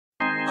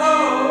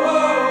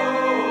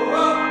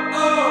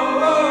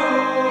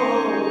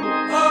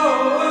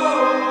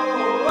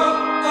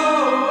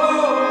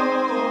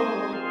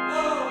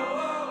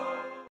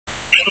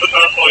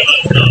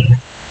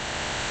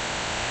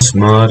This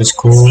mod is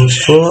cool as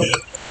fuck.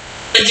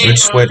 We're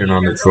just waiting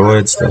on the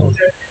droids though.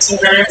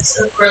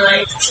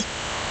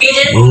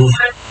 Move.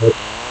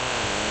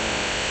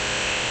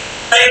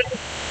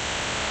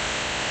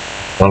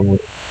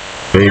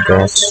 Big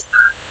ass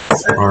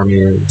army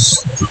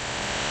is.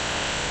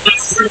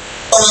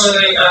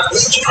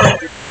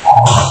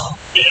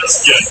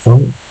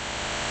 Oh.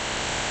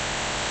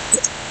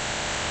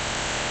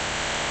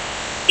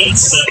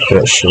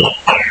 That shit.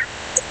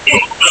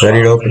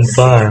 Ready to open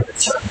fire.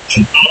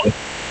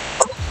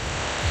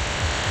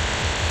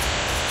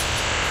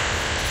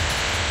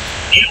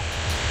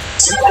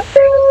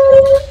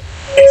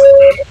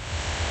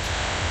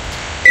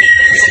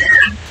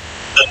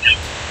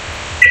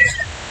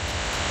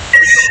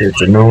 Shit,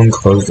 did no one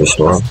close this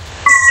door?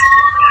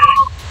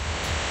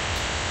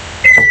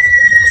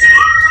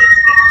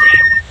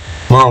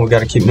 Come on, we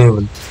gotta keep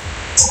moving.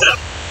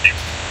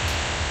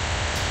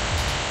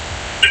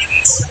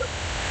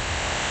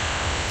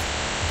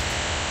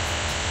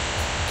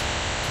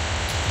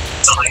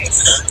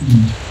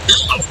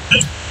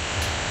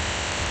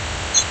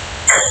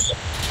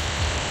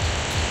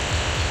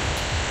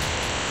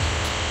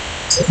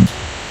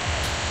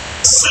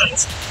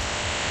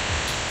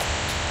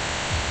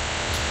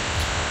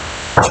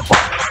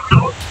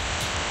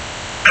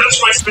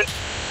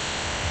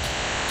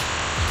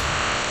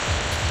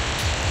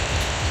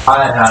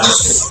 I had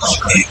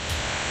it.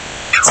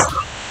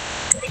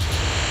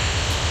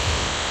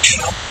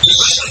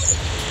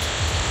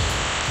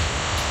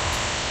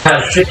 Had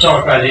a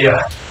TikTok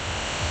idea.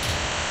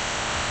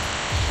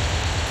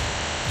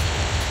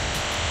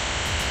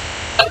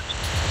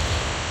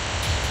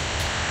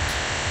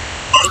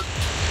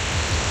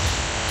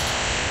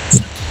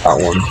 That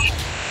one.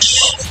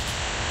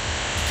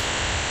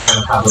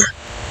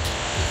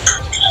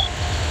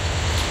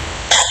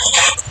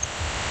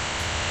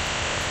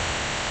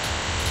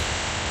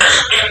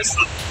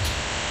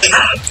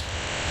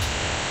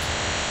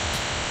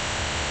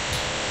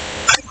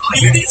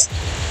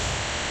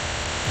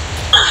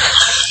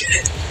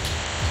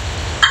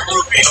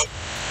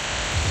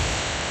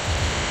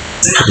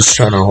 Just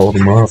trying to hold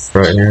him off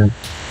right here.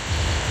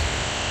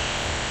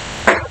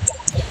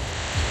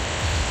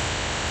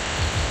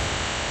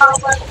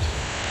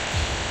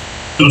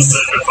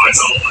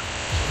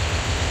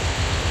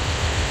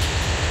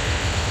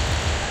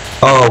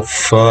 Oh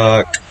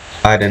fuck.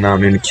 I did not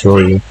mean to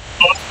kill you.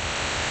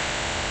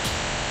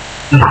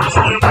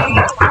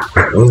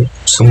 Oh,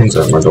 someone's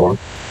at my door.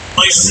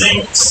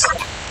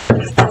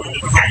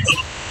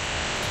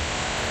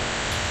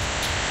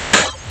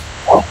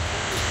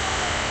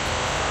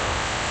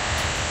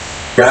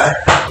 Guy?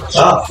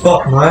 Oh,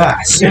 fuck my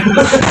ass.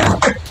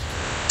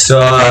 So,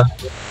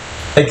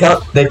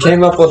 they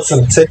came up with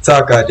some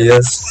TikTok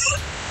ideas.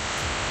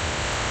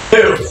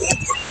 Who?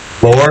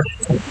 Lore?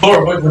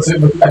 Lord, what was it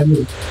with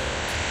idea?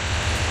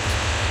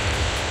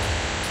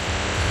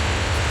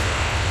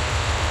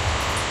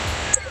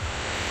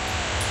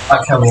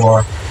 I can't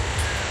Lore.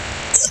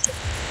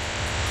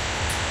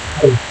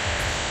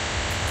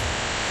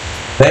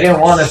 They didn't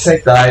want to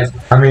take the idea.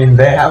 I mean,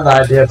 they have the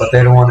idea, but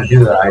they don't want to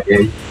do the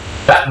idea.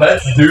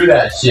 Let's do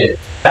that shit.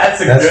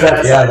 That's a good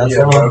idea. Yeah, that's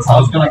what I'm I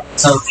was gonna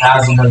sell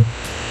Taz and then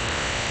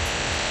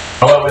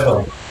I went with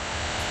them.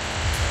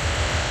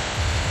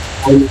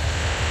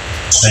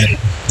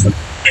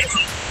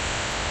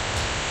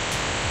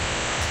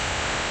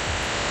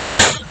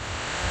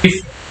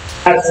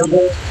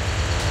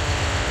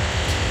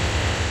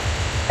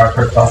 Our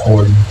first off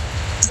forward.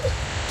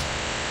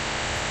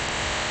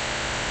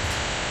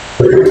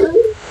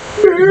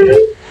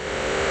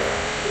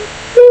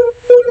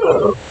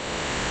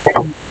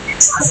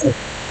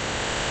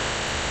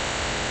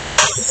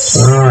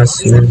 Oh, I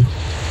see.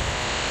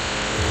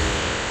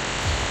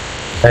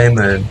 Hey,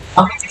 man.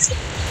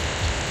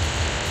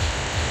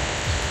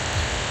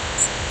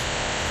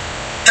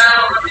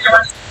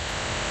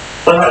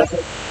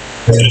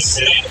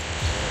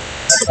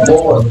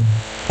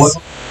 What?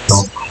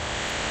 No.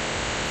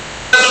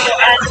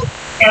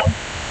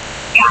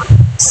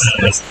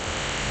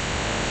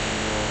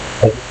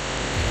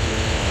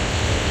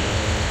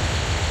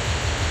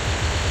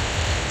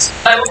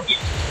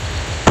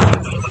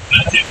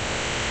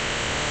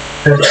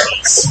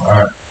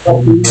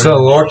 Alright. So,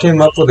 Lore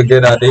came up with a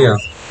good idea.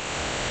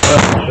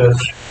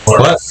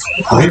 What?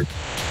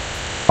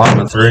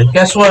 Arma 3.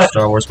 Guess what?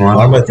 Star Wars mod.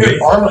 Arma 3.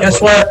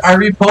 Guess what? I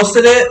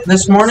reposted it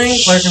this morning,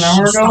 like an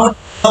hour ago.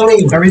 I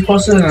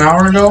reposted it an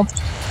hour ago.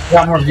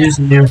 Got more views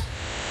than you.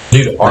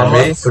 Dude,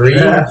 Arma 3?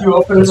 Yeah. You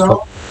open it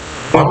up?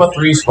 Arma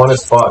 3 is fun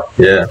as fuck.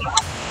 Yeah.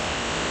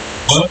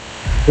 What?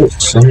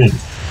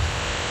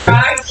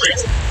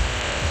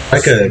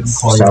 Like a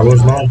Star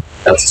Wars mod?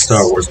 That's a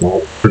Star Wars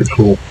mod. Pretty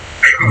cool.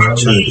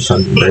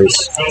 Something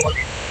base.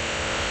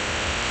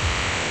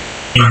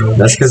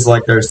 That's because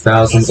like there's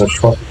thousands of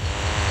fucking.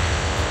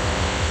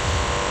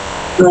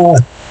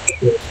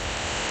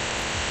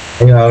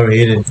 Yeah, I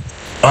hate it.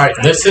 Alright,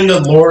 listen to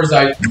Lore's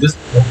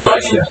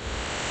idea.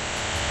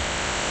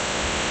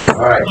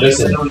 Alright,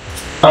 listen.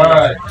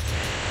 Alright.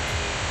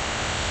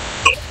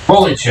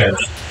 Holy shit.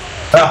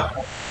 Ah.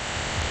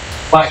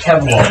 Black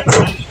Kevin. Yeah.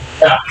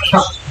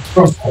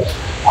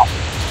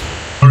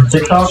 On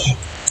TikTok?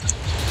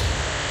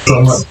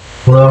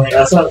 Well,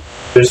 that's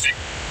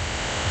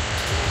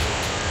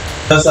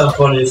not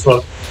funny as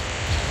fuck.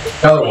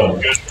 Another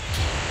one.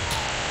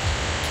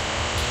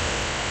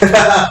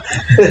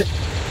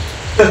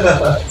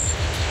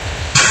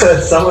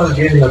 Someone's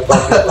getting a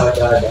fucking black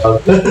eye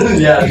dog.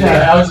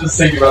 Yeah, I was just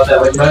thinking about that.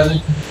 Like,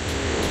 imagine.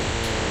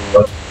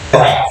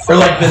 They're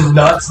like the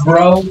nuts,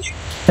 bro.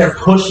 They're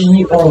pushing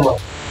you. Oh my.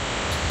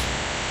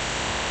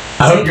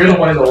 I hope you're the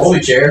one in the holy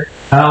chair.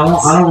 I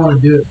don't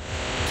want to do it.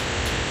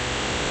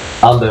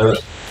 I'll do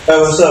it. Hey,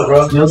 what's up,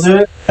 bro? You'll do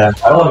it? Yeah.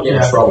 I don't want to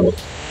get in trouble.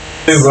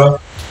 Hey, bro.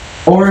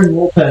 Or in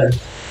Wolfhead.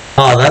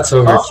 Oh, that's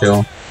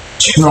overkill.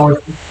 No,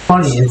 it's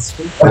funny. It's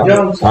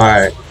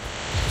Alright.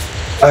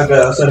 I bet.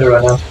 I'll send it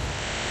right now.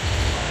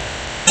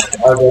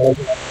 I bet.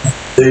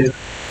 Dude.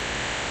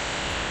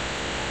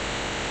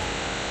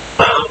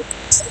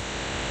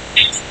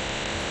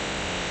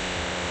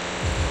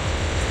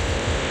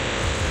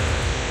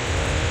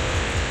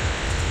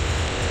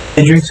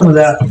 Hey, drink some of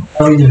that.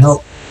 I'll need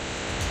help.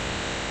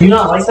 You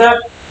not like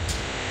that?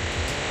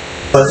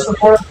 What's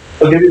before?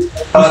 I'll give you.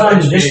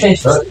 Just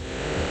taste it.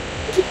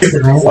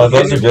 Oh,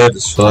 those are good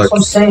as fuck. That's what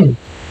I'm saying.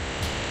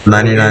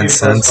 99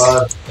 cents.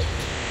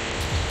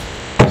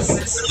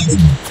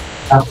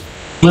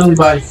 Literally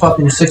buy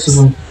fucking 6 of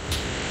them.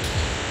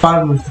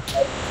 5 of them.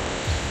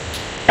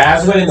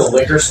 As went in the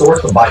liquor store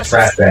to buy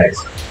trash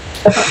bags.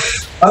 I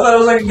thought it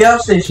was like a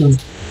gas station.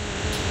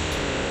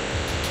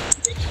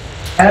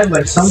 I had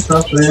like some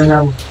stuff, but I didn't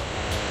have.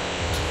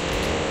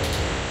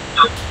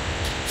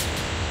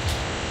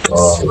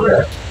 Oh,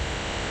 yeah.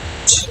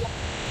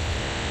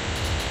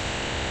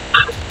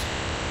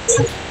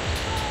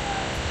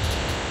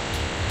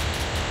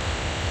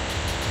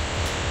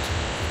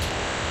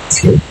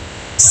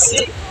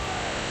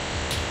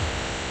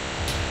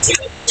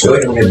 Feel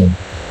like I'm getting.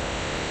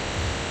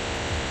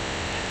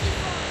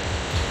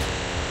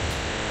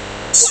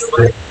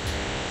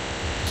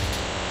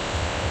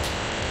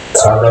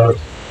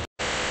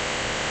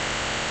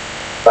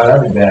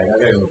 That'd be bad. I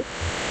gotta go.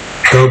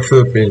 Go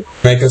poopy.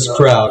 Make us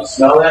proud.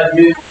 Smell that,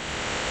 dude?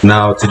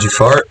 No, did you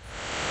fart?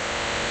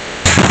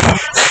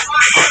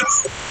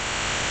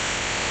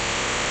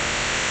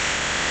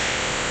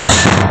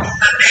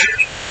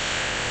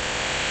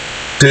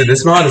 Dude,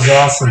 this mod is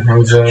awesome,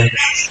 Jose.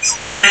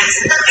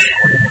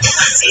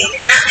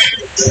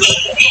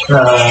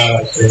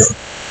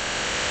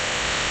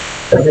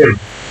 Dude.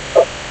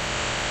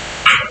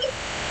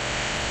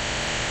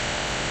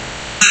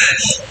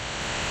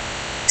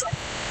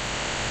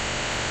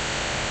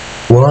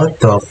 What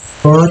the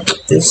fuck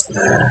is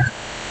that?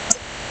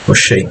 Oh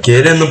shit,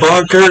 get in the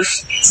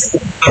bunkers!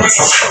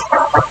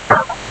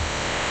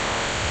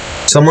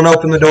 Someone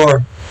open the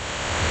door.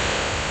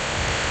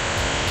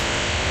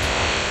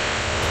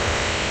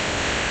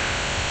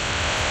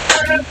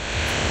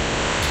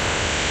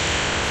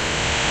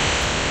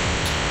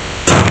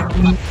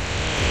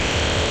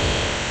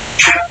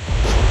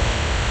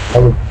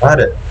 Oh, got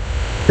it.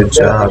 Good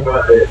job.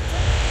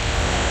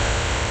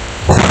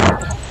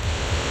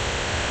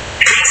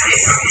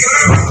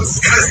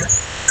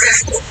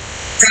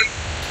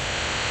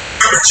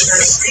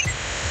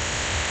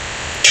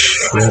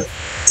 Yeah.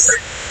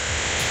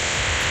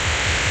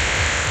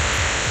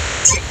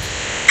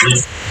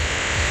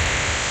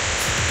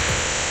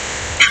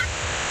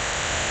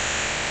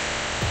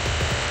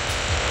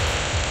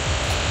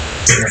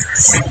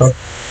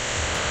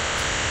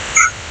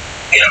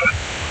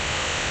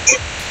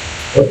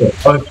 What the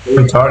fuck?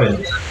 Retarded.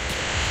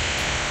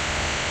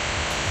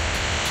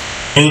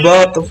 Move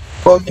out the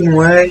fucking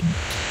way.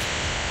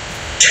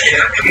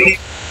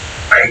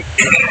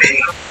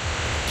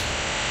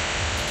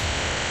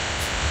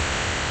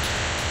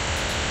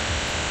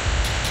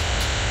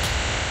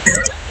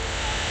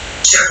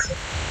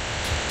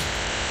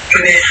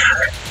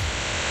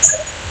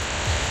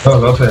 Oh,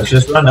 Lopez,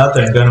 just run out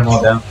there and gun them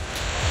all down.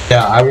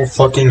 Yeah, I will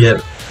fucking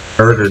get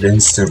murdered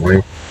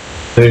instantly.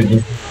 Dude,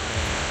 you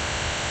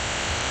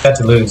got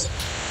to lose.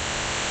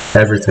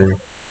 Everything.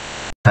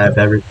 I have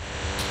everything.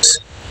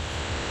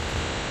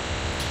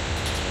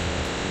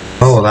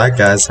 Oh, that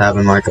guy's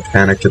having like a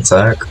panic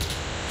attack.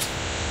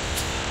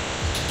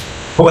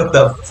 What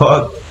the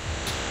fuck?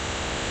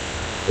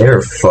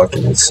 They're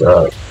fucking us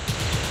up.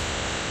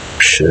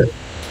 Shit.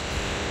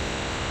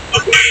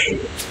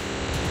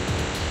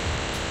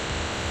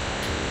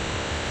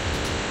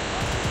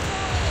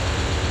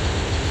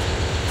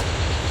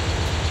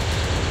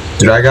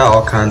 Dude, I got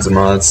all kinds of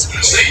mods.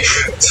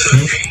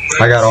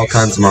 I got all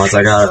kinds of mods.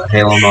 I got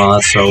Halo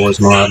mods, Star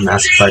Wars mod,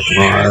 Mass Effect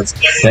mods,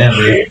 Damn,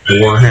 dude.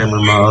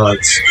 Warhammer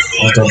mods.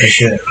 What the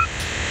shit?